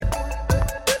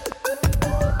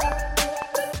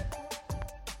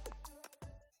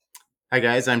Hi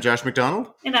guys, I'm Josh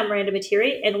McDonald. And I'm Miranda,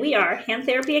 and we are Hand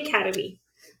Therapy Academy.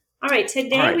 All right, All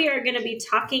today right. we are going to be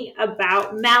talking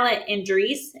about mallet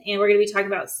injuries, and we're going to be talking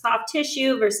about soft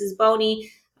tissue versus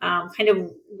bony, kind of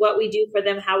what we do for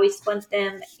them, how we splint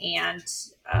them, and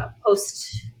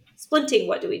post splinting,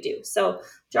 what do we do? So,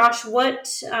 Josh,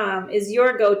 what is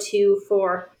your go to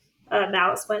for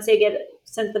mallet splint? Say you get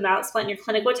sent the mallet splint in your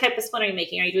clinic. What type of splint are you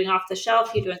making? Are you doing off the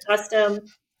shelf? Are you doing custom?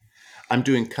 I'm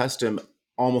doing custom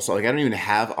almost like I don't even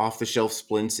have off the shelf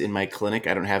splints in my clinic.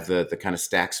 I don't have the kind of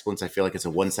stack splints. I feel like it's a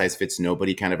one size fits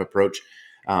nobody kind of approach.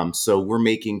 So we're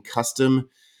making custom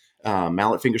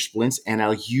mallet finger splints, and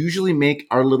I'll usually make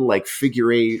our little like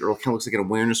figure eight or kind of looks like an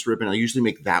awareness ribbon. I'll usually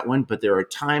make that one, but there are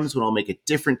times when I'll make a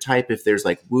different type if there's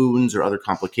like wounds or other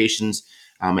complications.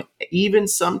 Even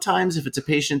sometimes if it's a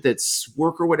patient that's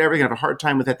work or whatever, gonna have a hard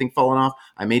time with that thing falling off,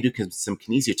 I may do some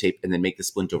kinesio tape and then make the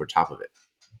splint over top of it.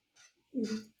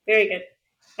 Mhm. Very good.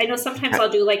 I know sometimes I'll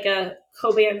do like a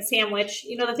Coban sandwich.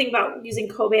 You know, the thing about using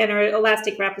Coban or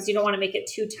elastic wrap is you don't want to make it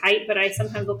too tight, but I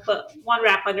sometimes will put one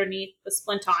wrap underneath the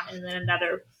splint on and then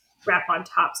another wrap on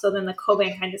top. So then the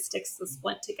Coban kind of sticks the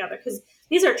splint together because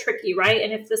these are tricky, right?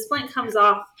 And if the splint comes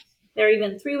off, they're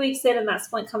even 3 weeks in and that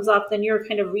splint comes off, then you're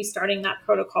kind of restarting that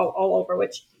protocol all over,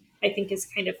 which I think is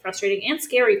kind of frustrating and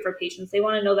scary for patients. They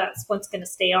want to know that splint's going to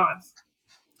stay on.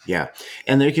 Yeah.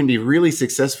 And there can be really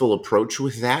successful approach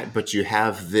with that, but you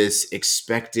have this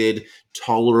expected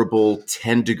tolerable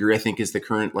 10 degree, I think is the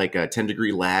current like a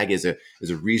 10-degree lag is a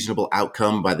reasonable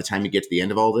outcome by the time you get to the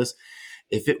end of all this.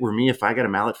 If it were me, if I got a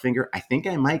mallet finger, I think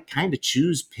I might kind of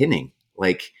choose pinning,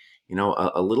 like,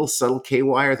 a little subtle K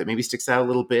wire that maybe sticks out a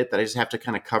little bit that I just have to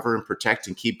kind of cover and protect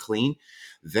and keep clean.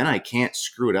 Then I can't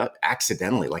screw it up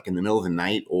accidentally, like in the middle of the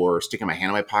night or sticking my hand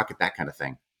in my pocket, that kind of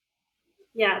thing.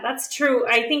 Yeah, that's true.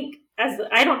 I think as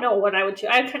I don't know what I would choose.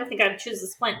 I kind of think I'd choose the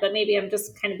splint, but maybe I'm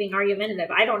just kind of being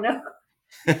argumentative. I don't know.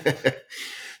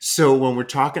 So when we're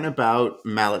talking about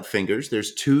mallet fingers,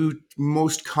 there's two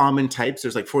most common types.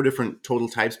 There's like four different total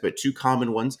types, but two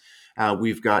common ones.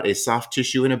 We've got a soft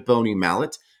tissue and a bony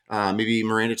mallet. Maybe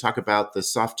Miranda talk about the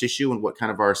soft tissue and what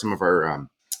kind of are some of our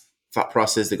thought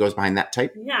process that goes behind that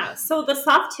type. Yeah. So the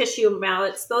soft tissue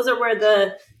mallets, those are where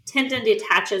the tendon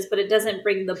detaches, but it doesn't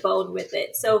bring the bone with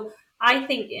it. So I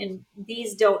think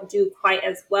these don't do quite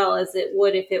as well as it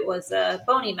would if it was a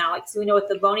bony mallet. So we know with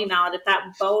the bony mallet, if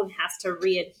that bone has to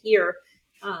readhere,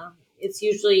 it's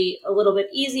usually a little bit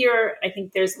easier. I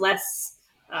think there's less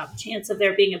chance of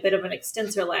there being a bit of an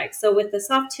extensor lag. So with the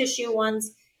soft tissue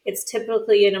ones, it's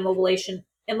typically an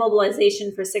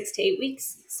immobilization for 6 to 8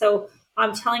 weeks. So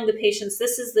I'm telling the patients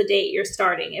this is the date you're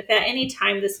starting. If at any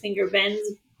time this finger bends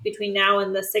between now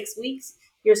and the 6 weeks,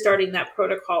 you're starting that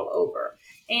protocol over.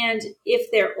 And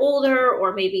if they're older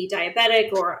or maybe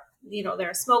diabetic or they're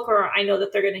a smoker, I know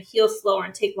that they're going to heal slower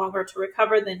and take longer to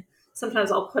recover. Then sometimes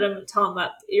I'll tell them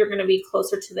that you're going to be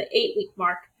closer to the 8 week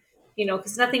mark.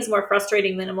 Because nothing's more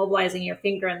frustrating than immobilizing your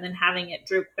finger and then having it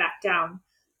droop back down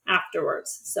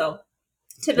afterwards. So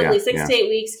typically Yeah, six yeah. to 8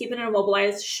 weeks, keeping it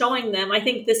immobilized, showing them. I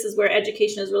think this is where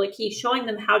education is really key, showing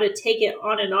them how to take it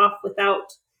on and off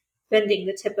without bending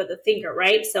the tip of the finger,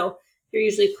 right? So you're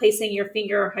usually placing your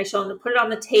finger, I show them to put it on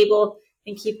the table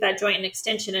and keep that joint in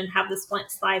extension and have the splint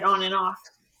slide on and off.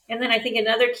 And then I think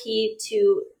another key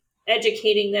to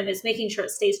educating them is making sure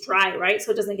it stays dry, right?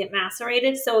 So it doesn't get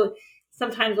macerated. So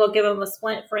sometimes we'll give them a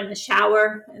splint for in the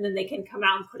shower and then they can come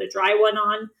out and put a dry one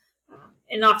on.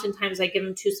 And oftentimes I give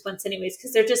them two splints anyways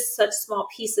because they're just such small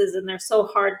pieces and they're so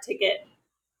hard to get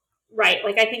right.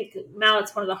 Like I think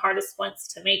mallet's one of the hardest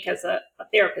splints to make as a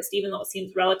therapist, even though it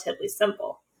seems relatively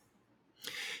simple.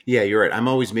 Yeah, you're right. I'm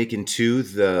always making two.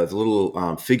 The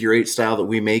little figure eight style that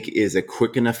we make is a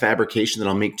quick enough fabrication that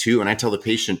I'll make two. And I tell the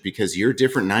patient, because you're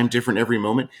different and I'm different every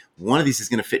moment, one of these is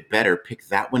going to fit better. Pick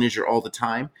that one as your all the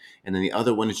time. And then the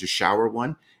other one is your shower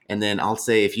one. And then I'll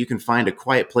say, if you can find a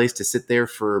quiet place to sit there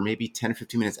for maybe 10 or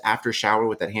 15 minutes after shower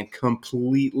with that hand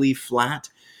completely flat,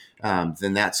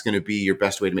 then that's going to be your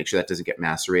best way to make sure that doesn't get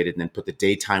macerated. And then put the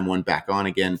daytime one back on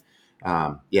again.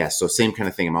 Yeah, so same kind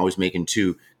of thing. I'm always making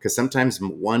two because sometimes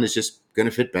one is just going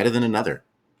to fit better than another.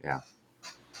 Yeah.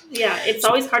 Yeah, it's So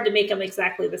always hard to make them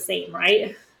exactly the same,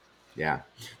 right? yeah.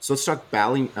 So let's talk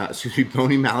bony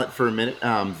mallet for a minute.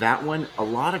 That one, a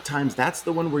lot of times, that's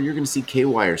the one where you're going to see K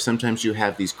wire. Sometimes you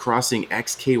have these crossing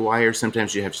X K wire.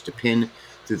 Sometimes you have just a pin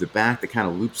through the back that kind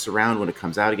of loops around when it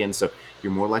comes out again. So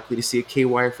you're more likely to see a K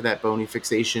wire for that bony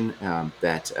fixation,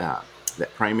 that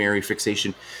primary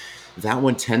fixation. That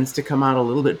one tends to come out a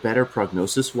little bit better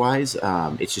prognosis wise.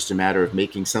 It's just a matter of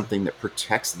making something that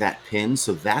protects that pin.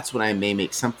 So that's when I may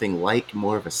make something like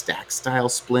more of a stack style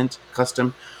splint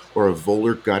custom, or a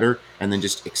volar gutter, and then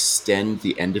just extend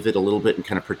the end of it a little bit and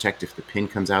kind of protect if the pin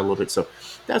comes out a little bit. So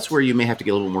that's where you may have to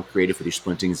get a little more creative with your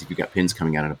splintings if you've got pins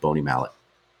coming out on a bony mallet.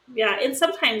 Yeah, and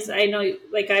sometimes I know,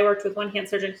 like I worked with one hand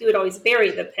surgeon, he would always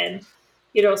bury the pin,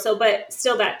 so but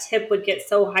still that tip would get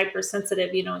so hypersensitive,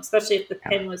 especially if the Yeah.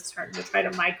 pin was starting to try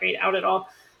to migrate out at all.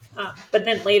 But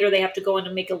then later they have to go in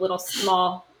and make a little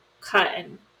small cut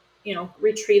and,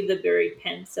 retrieve the buried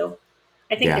pin. So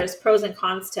I think Yeah. there's pros and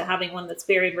cons to having one that's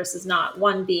buried versus not,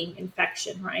 one being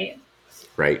infection, right?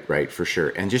 Right, for sure.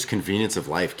 And just convenience of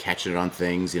life, catching it on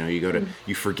things.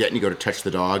 You forget and you go to touch the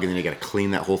dog and then you got to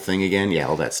clean that whole thing again. Yeah,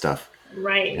 all that stuff.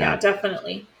 Right. Yeah, Yeah.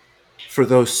 definitely. For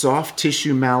those soft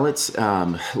tissue mallets,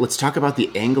 let's talk about the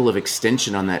angle of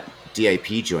extension on that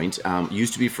DIP joint.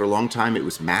 Used to be for a long time, it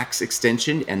was max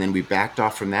extension, and then we backed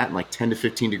off from that in like 10 to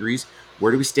 15 degrees.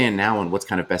 Where do we stand now, and what's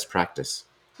kind of best practice?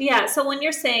 Yeah. So when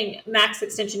you're saying max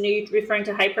extension, are you referring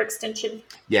to hyperextension?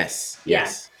 Yes, Yeah.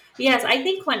 yes. Yes, I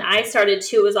think when I started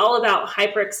too, it was all about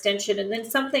hyperextension. And then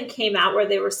something came out where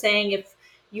they were saying if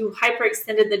you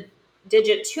hyperextended the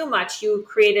digit too much, you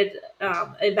created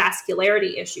a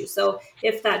vascularity issue. So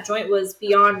if that joint was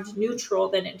beyond neutral,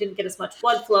 then it didn't get as much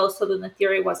blood flow. So then the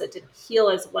theory was it didn't heal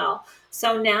as well.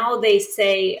 So now they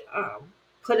say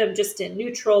put them just in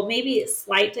neutral, maybe a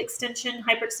slight extension,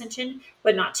 hyperextension,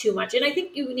 but not too much. And I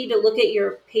think you need to look at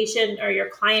your patient or your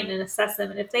client and assess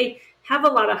them. And if they have a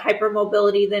lot of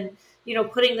hypermobility, then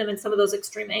putting them in some of those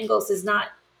extreme angles is not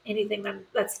anything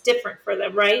that's different for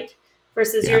them, right?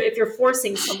 Versus Yeah. if you're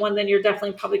forcing someone, then you're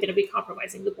definitely probably going to be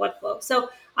compromising the blood flow. So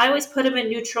I always put them in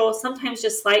neutral, sometimes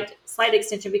just slight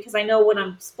extension, because I know when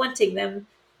I'm splinting them,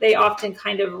 they often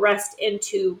kind of rest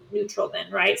into neutral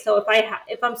then, right? So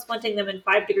if I'm splinting them in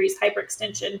 5 degrees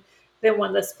hyperextension, then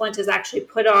when the splint is actually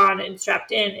put on and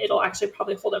strapped in, it'll actually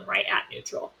probably hold them right at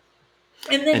neutral.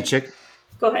 And And then check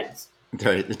go ahead.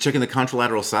 checking the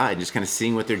contralateral side, just kind of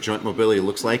seeing what their joint mobility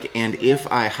looks like. And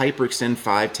if I hyperextend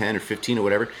 5, 10, or 15 or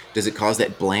whatever, does it cause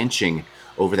that blanching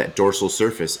over that dorsal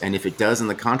surface? And if it does in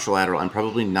the contralateral, I'm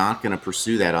probably not going to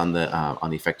pursue that on the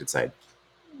affected side.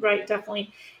 Right,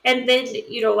 definitely. And then,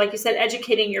 like you said,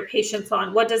 educating your patients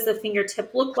on what does the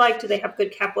fingertip look like? Do they have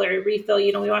good capillary refill?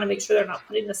 We want to make sure they're not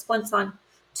putting the splints on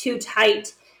too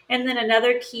tight. And then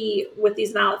another key with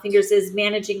these mallet fingers is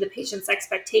managing the patient's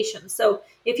expectations. So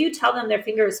if you tell them their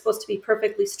finger is supposed to be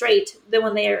perfectly straight, then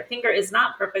when their finger is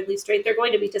not perfectly straight, they're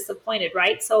going to be disappointed,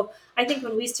 right? So I think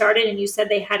when we started and you said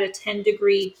they had a 5 to 10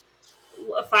 degree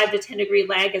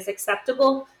lag is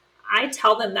acceptable, I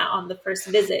tell them that on the first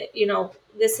visit.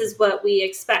 This is what we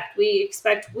expect.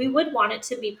 We would want it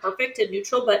to be perfect and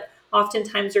neutral, but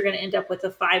oftentimes you're going to end up with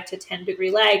a 5 to 10 degree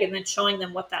lag, and then showing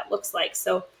them what that looks like,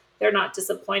 so they're not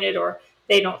disappointed or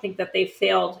they don't think that they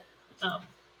failed um,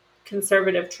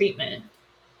 conservative treatment.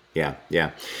 Yeah.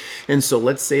 And so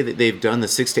let's say that they've done the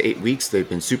 6 to 8 weeks. They've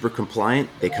been super compliant.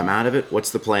 They come out of it.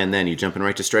 What's the plan then? You jumping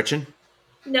right to stretching?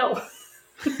 No,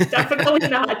 definitely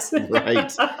not.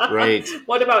 Right, right.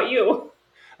 What about you?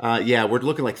 Yeah, we're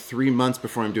looking like 3 months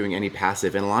before I'm doing any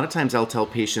passive. And a lot of times I'll tell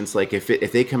patients, like, if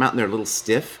they come out and they're a little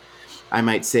stiff, I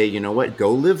might say, you know what,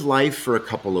 go live life for a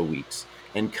couple of weeks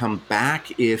and come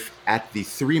back if at the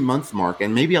 3 month mark,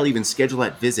 and maybe I'll even schedule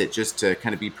that visit just to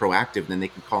kind of be proactive. Then they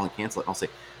can call and cancel it. I'll say,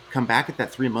 come back at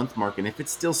that 3 month mark. And if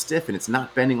it's still stiff and it's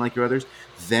not bending like your others,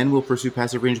 then we'll pursue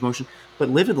passive range of motion. But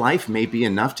living life may be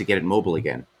enough to get it mobile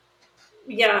again.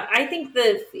 Yeah, I think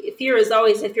the fear is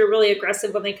always if you're really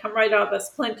aggressive when they come right out of the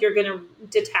splint, you're going to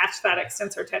detach that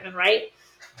extensor tendon, right?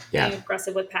 Being Yeah.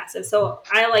 aggressive with passive. So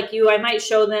I, like you, I might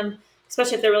show them,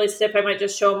 especially if they're really stiff, I might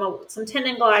just show them some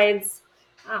tendon glides,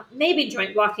 maybe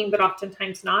joint blocking, but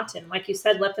oftentimes not. And like you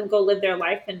said, let them go live their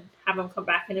life and have them come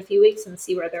back in a few weeks and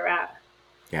see where they're at.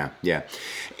 Yeah.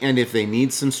 And if they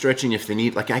need some stretching, if they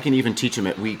need, like, I can even teach them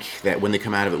at that when they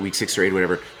come out of it, week 6 or 8,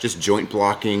 whatever, just joint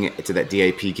blocking to that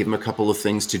DIP, give them a couple of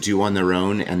things to do on their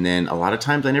own. And then a lot of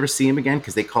times I never see them again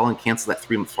because they call and cancel that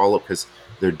 3 month follow up because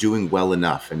they're doing well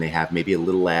enough and they have maybe a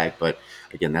little lag. But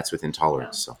again, that's with Yeah.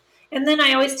 intolerance. So, And then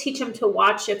I always teach them to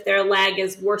watch if their lag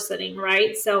is worsening,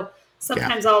 right? So yeah.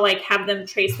 sometimes I'll like have them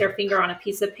trace their finger on a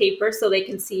piece of paper so they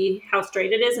can see how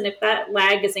straight it is. And if that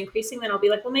lag is increasing, then I'll be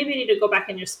like, well, maybe you need to go back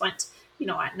in your splint, at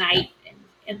Yeah. night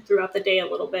and throughout the day a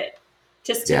little bit,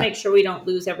 just to Yeah. make sure we don't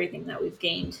lose everything that we've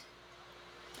gained.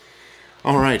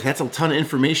 All right. That's a ton of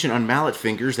information on mallet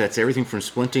fingers. That's everything from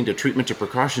splinting to treatment to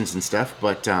precautions and stuff.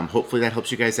 But hopefully that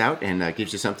helps you guys out and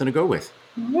gives you something to go with.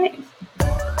 All right.